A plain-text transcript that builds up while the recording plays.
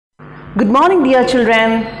Good morning, dear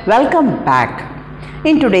children. Welcome back.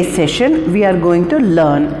 In today's session, we are going to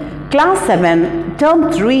learn Class 7,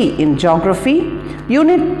 Term 3 in Geography,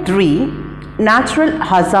 Unit 3, Natural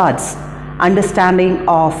Hazards, Understanding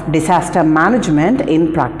of Disaster Management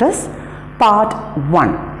in Practice, Part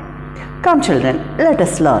 1. Come children, let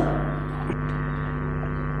us learn.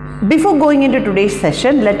 Before going into today's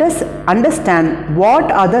session, let us understand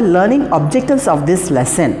what are the learning objectives of this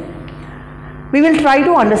lesson. We will try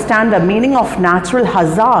to understand the meaning of natural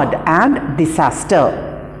hazard and disaster.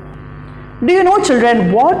 Do you know,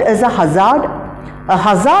 children, what is a hazard? A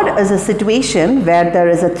hazard is a situation where there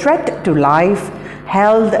is a threat to life,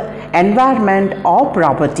 health, environment or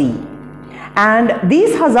property. And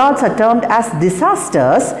these hazards are termed as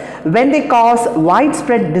disasters when they cause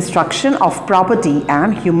widespread destruction of property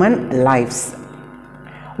and human lives.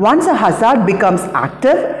 Once a hazard becomes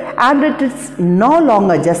active and it is no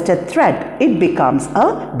longer just a threat, it becomes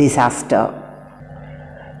a disaster.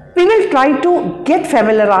 We will try to get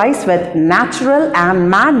familiarized with natural and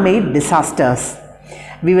man-made disasters.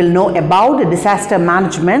 We will know about the disaster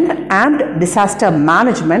management and disaster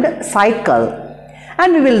management cycle,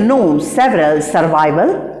 and we will know several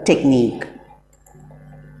survival techniques.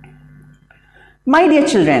 My dear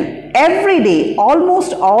children, every day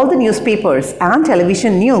almost all the newspapers and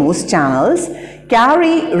television news channels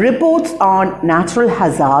carry reports on natural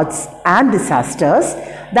hazards and disasters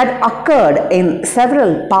that occurred in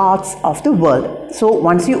several parts of the world. So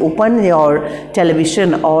once you open your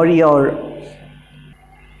television or your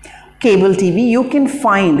cable TV, you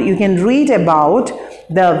can read about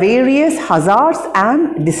the various hazards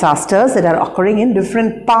and disasters that are occurring in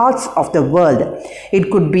different parts of the world.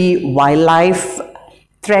 It could be wildlife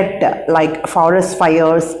threat like forest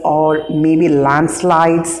fires or maybe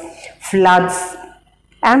landslides, floods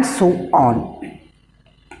and so on.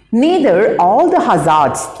 Neither all the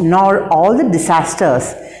hazards nor all the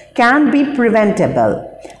disasters can be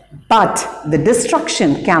preventable, but the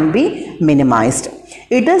destruction can be minimized.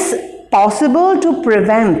 It is possible to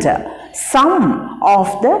prevent some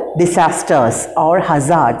of the disasters or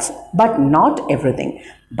hazards, but not everything.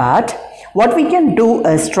 But what we can do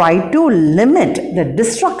is try to limit the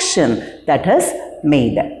destruction that is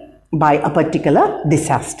made by a particular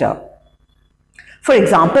disaster. For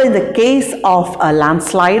example, in the case of a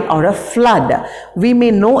landslide or a flood, we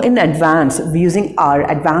may know in advance, using our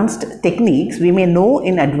advanced techniques, we may know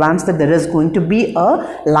in advance that there is going to be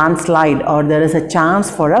a landslide or there is a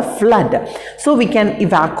chance for a flood. So we can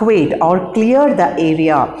evacuate or clear the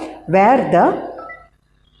area where the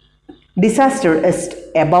disaster is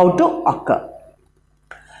about to occur.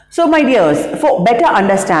 So my dears, for better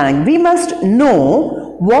understanding, we must know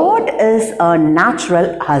what is a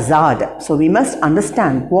natural hazard. So we must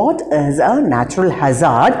understand what is a natural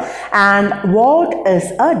hazard and what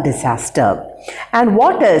is a disaster and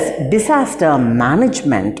what is disaster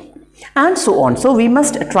management and so on. So we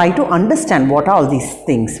must try to understand what are all these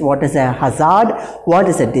things. What is a hazard? What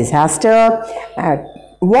is a disaster?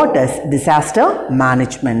 What is disaster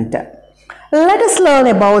management? Let us learn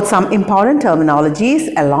about some important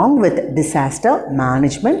terminologies along with disaster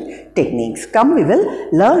management techniques. Come, we will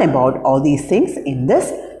learn about all these things in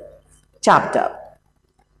this chapter.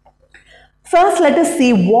 First, let us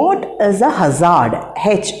see what is a hazard.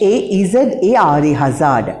 H-A-Z-A-R-D,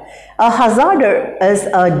 hazard. A hazard is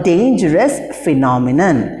a dangerous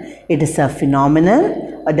phenomenon. It is a phenomenon,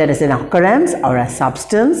 that is an occurrence or a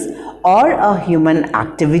substance or a human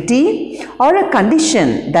activity or a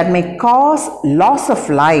condition that may cause loss of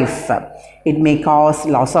life. It may cause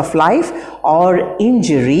loss of life or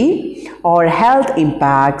injury or health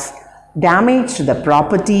impacts, damage to the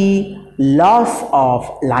property, loss of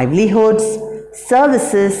livelihoods,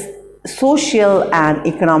 services, social and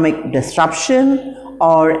economic disruption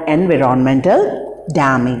or environmental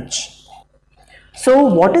damage. So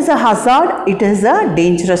what is a hazard? It is a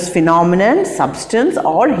dangerous phenomenon, substance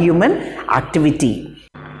or human activity.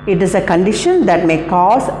 It is a condition that may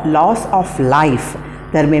cause loss of life.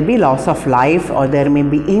 There may be loss of life or there may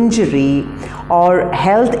be injury or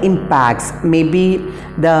health impacts, maybe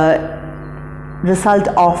the result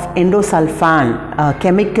of endosulfan, a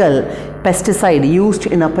chemical pesticide used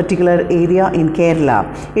in a particular area in Kerala.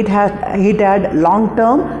 It had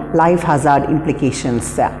long-term life hazard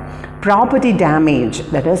implications. Property damage,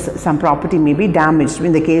 that is, some property may be damaged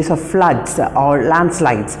in the case of floods or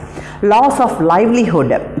landslides. Loss of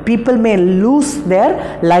livelihood, people may lose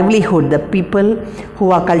their livelihood. The people who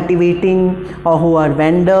are cultivating or who are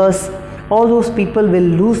vendors, all those people will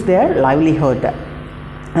lose their livelihood.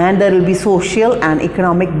 and there will be social and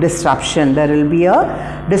economic disruption. There will be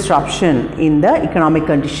a disruption in the economic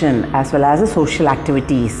condition as well as the social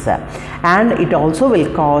activities, and it also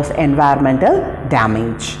will cause environmental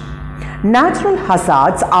damage. Natural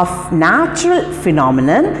hazards are natural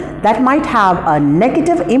phenomenon that might have a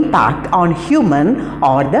negative impact on human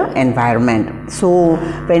or the environment. So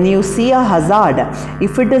when you see a hazard,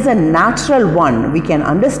 if it is a natural one, we can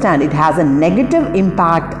understand it has a negative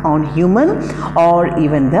impact on human or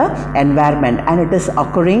even the environment, and it is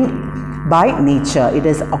occurring by nature. It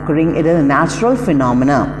is a natural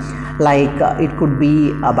phenomena, like it could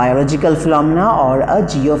be a biological phenomena or a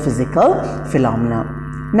geophysical phenomena.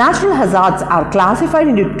 Natural hazards are classified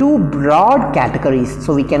into two broad categories.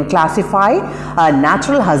 So we can classify a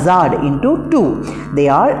natural hazard into two. They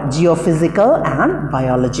are geophysical and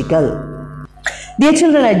biological. Dear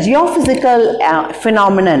children, a geophysical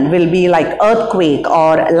phenomenon will be like earthquake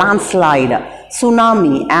or landslide,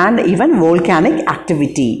 tsunami, and even volcanic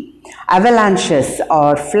activity, avalanches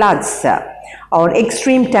or floods, or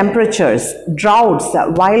extreme temperatures, droughts,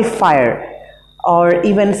 wildfire, or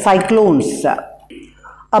even cyclones.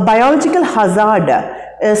 A biological hazard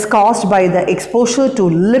is caused by the exposure to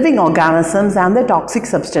living organisms and the toxic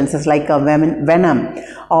substances like a venom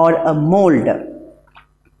or a mold,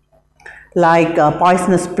 like a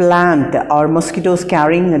poisonous plant, or mosquitoes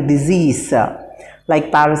carrying a disease like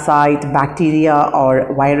parasite, bacteria,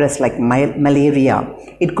 or virus like malaria.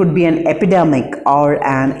 It could be an epidemic or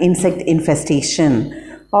an insect infestation,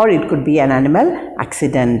 or it could be an animal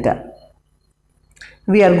accident.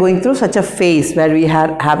 We are going through such a phase where we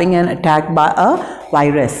are having an attack by a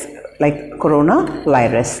virus like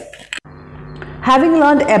coronavirus. Having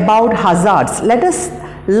learned about hazards, let us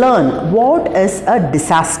learn what is a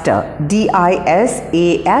disaster. D-I-S-A-S-T-E-R,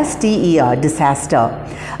 disaster.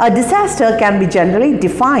 A disaster can be generally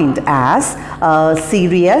defined as a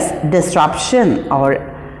serious disruption or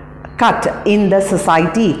cut in the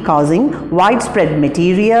society causing widespread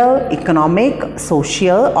material, economic,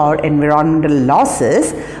 social, or environmental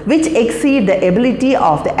losses which exceed the ability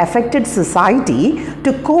of the affected society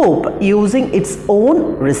to cope using its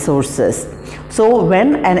own resources. So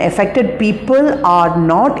when an affected people are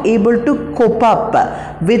not able to cope up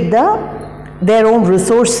with their own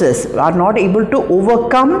resources, are not able to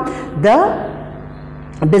overcome the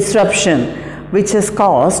disruption which is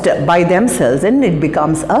caused by themselves, and it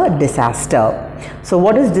becomes a disaster. So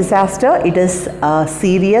what is disaster? It is a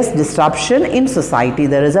serious disruption in society.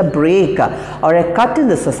 There is a break or a cut in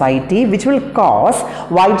the society which will cause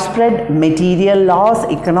widespread material loss,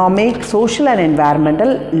 economic, social, and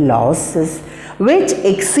environmental losses, which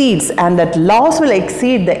exceeds, and that loss will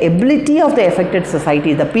exceed the ability of the affected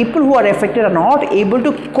society. The people who are affected are not able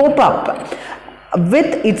to cope up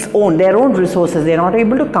with their own resources. They are not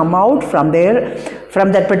able to come out from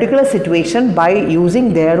that particular situation by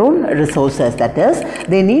using their own resources. That is,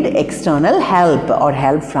 they need external help or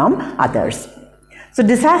help from others. So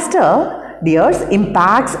disaster, dears,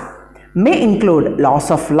 impacts may include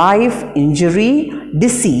loss of life, injury,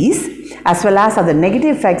 disease, as well as other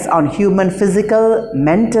negative effects on human physical,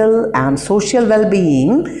 mental, and social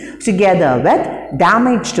well-being, together with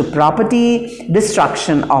damage to property,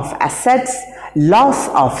 destruction of assets, loss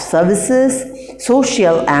of services,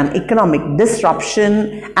 social and economic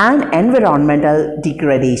disruption, and environmental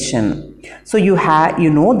degradation. So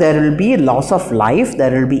there will be loss of life,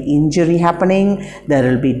 there will be injury happening, there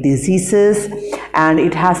will be diseases, and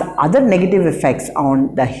it has other negative effects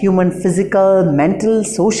on the human physical, mental,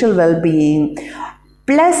 social well-being,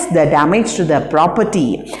 plus the damage to the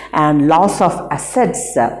property and loss of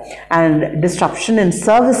assets and disruption in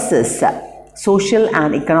services, social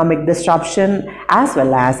and economic disruption, as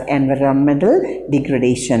well as environmental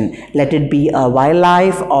degradation. Let it be a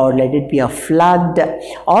wildlife, or let it be a flood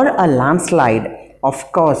or a landslide.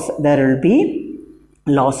 Of course, there will be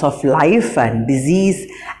loss of life and disease,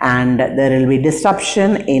 and there will be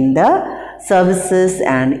disruption in the services,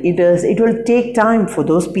 and it will take time for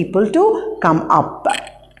those people to come up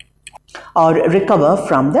or recover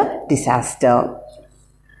from the disaster.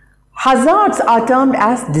 Hazards are termed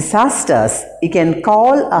as disasters. You can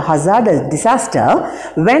call a hazard a disaster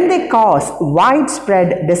when they cause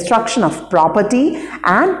widespread destruction of property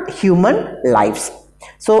and human lives.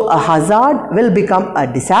 So a hazard will become a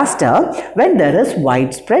disaster when there is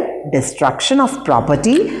widespread destruction of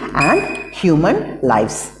property and human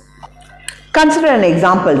lives. Consider an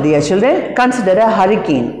example, dear children. Consider a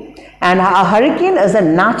hurricane. And a hurricane is a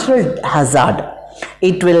natural hazard.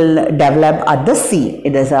 It will develop at the sea.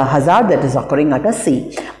 It is a hazard that is occurring at the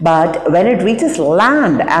sea. But when it reaches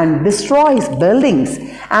land and destroys buildings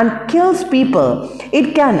and kills people,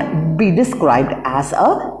 it can be described as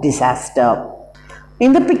a disaster.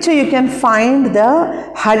 In the picture, you can find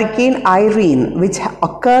the Hurricane Irene, which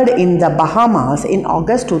occurred in the Bahamas in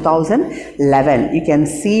August 2011. You can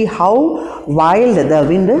see how wild the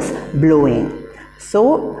wind is blowing.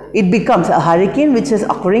 So, it becomes a hurricane which is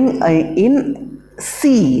occurring in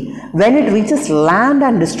sea. When it reaches land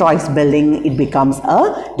and destroys building, it becomes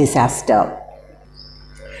a disaster.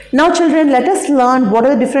 Now children, let us learn what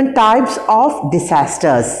are the different types of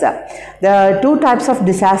disasters. The two types of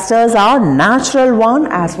disasters are natural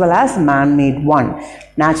one as well as man-made one.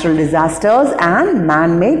 Natural disasters and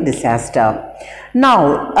man-made disaster.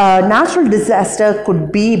 Now, a natural disaster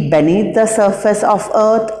could be beneath the surface of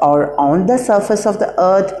earth or on the surface of the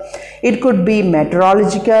earth. It could be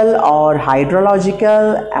meteorological or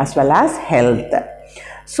hydrological as well as health.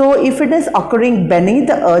 So, if it is occurring beneath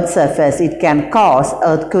the earth's surface, it can cause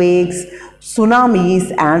earthquakes,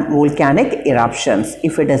 tsunamis and volcanic eruptions.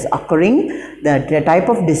 If it is occurring, the type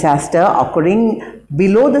of disaster occurring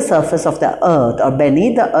below the surface of the earth or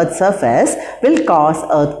beneath the earth's surface will cause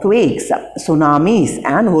earthquakes, tsunamis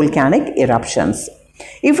and volcanic eruptions.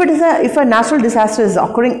 If a natural disaster is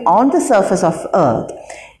occurring on the surface of earth,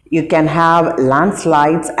 you can have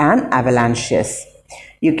landslides and avalanches.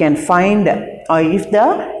 You can find, if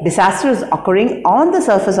the disaster is occurring on the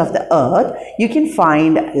surface of the earth, you can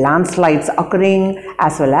find landslides occurring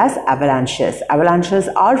as well as avalanches. Avalanches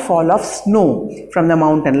are fall of snow from the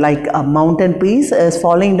mountain, like a mountain piece is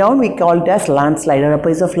falling down, we call it as landslide, or a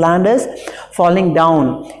piece of land is falling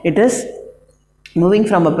down. It is moving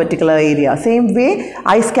from a particular area. Same way,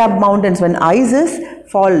 ice-capped mountains, when ice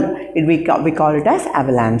is fall, we call it as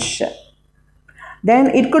avalanche.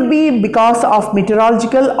 Then it could be because of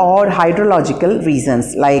meteorological or hydrological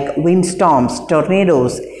reasons like windstorms,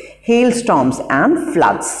 tornadoes, hailstorms and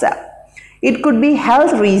floods. It could be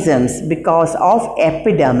health reasons because of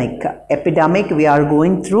epidemic. Epidemic, we are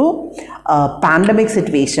going through a pandemic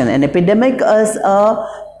situation. An epidemic is a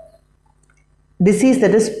disease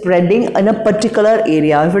that is spreading in a particular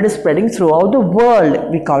area. If it is spreading throughout the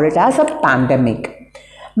world, we call it as a pandemic.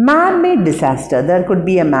 Man-made disaster, there could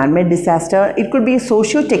be a man-made disaster. It could be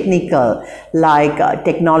socio-technical like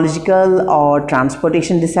technological or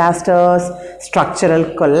transportation disasters, structural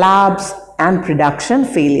collapse and production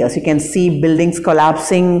failures. You can see buildings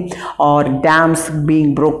collapsing or dams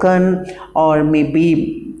being broken or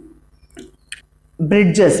maybe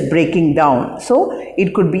bridges breaking down. So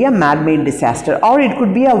it could be a man-made disaster, or it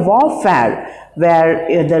could be a warfare where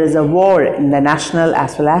there is a war in the national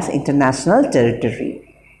as well as international territory.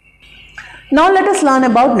 Now let us learn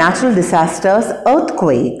about natural disasters.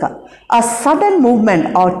 Earthquake. A sudden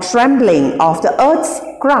movement or trembling of the earth's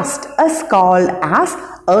crust is called as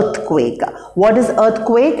earthquake. What is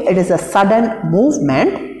earthquake? It is a sudden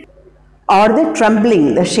movement or the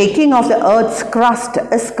trembling, the shaking of the earth's crust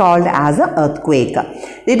is called as an earthquake.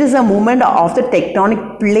 It is a movement of the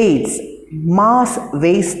tectonic plates, mass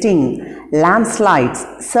wasting, landslides,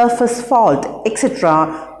 surface fault,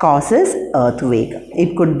 etc. causes earthquake.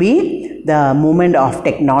 It could be the movement of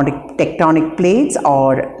tectonic plates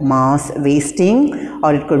or mass wasting,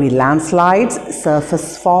 or it could be landslides,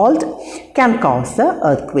 surface fault can cause the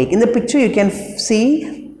earthquake. In the picture you can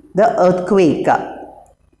see the earthquake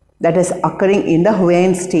that is occurring in the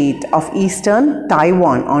Hubei state of eastern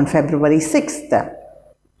Taiwan on February 6th.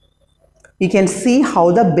 You can see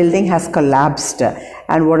how the building has collapsed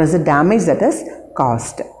and what is the damage that is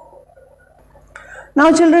caused.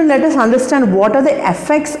 Now children, let us understand what are the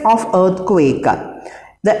effects of earthquake.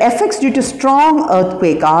 The effects due to strong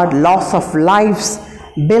earthquake are loss of lives,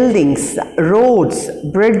 buildings, roads,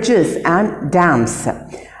 bridges and dams.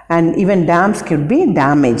 And even dams could be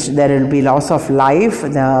damaged. There will be loss of life,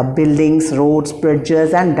 the buildings, roads,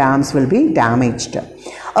 bridges and dams will be damaged.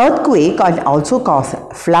 Earthquake can also cause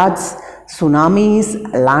floods, tsunamis,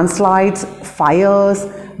 landslides, fires,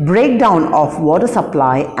 breakdown of water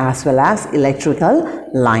supply as well as electrical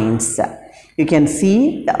lines. You can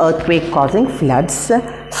see the earthquake causing floods,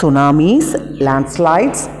 tsunamis,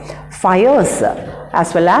 landslides, fires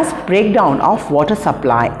as well as breakdown of water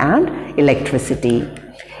supply and electricity.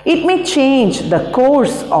 It may change the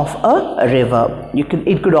course of a river.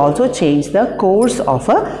 It could also change the course of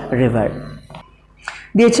a river.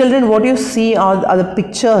 Dear children, what you see are the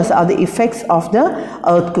pictures, are the effects of the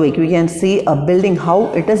earthquake. We can see a building, how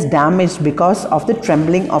it is damaged because of the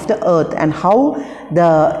trembling of the earth and how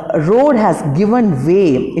the road has given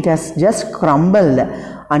way. It has just crumbled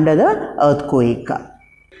under the earthquake.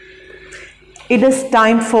 It is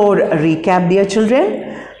time for a recap, dear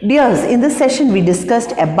children. Dears, in this session we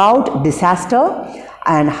discussed about disaster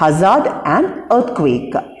and hazard and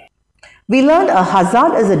earthquake. We learned a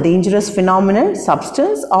hazard is a dangerous phenomenon,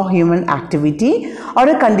 substance or human activity or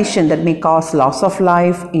a condition that may cause loss of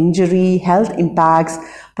life, injury, health impacts,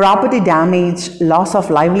 property damage, loss of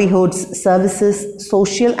livelihoods, services,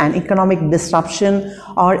 social and economic disruption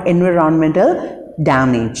or environmental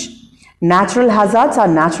damage. Natural hazards are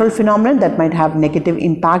natural phenomena that might have negative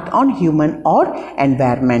impact on human or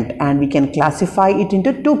environment, and we can classify it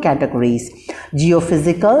into two categories,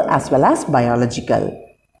 geophysical as well as biological.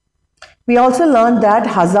 We also learned that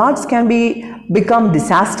hazards can become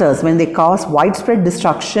disasters when they cause widespread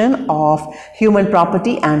destruction of human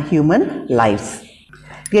property and human lives.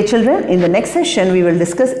 Dear children, in the next session we will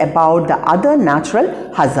discuss about the other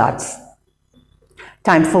natural hazards.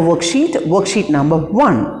 Time for worksheet number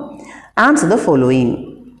 1. Answer the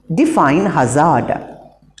following. Define hazard.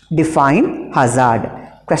 Define hazard.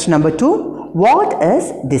 Question number 2. What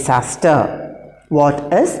is disaster?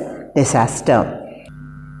 What is disaster?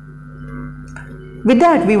 With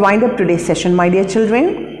that, we wind up today's session, my dear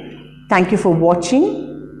children. Thank you for watching.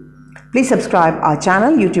 Please subscribe our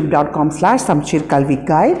channel youtube.com/Samacheer Kalvi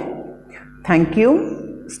Guide. Thank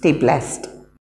you. Stay blessed.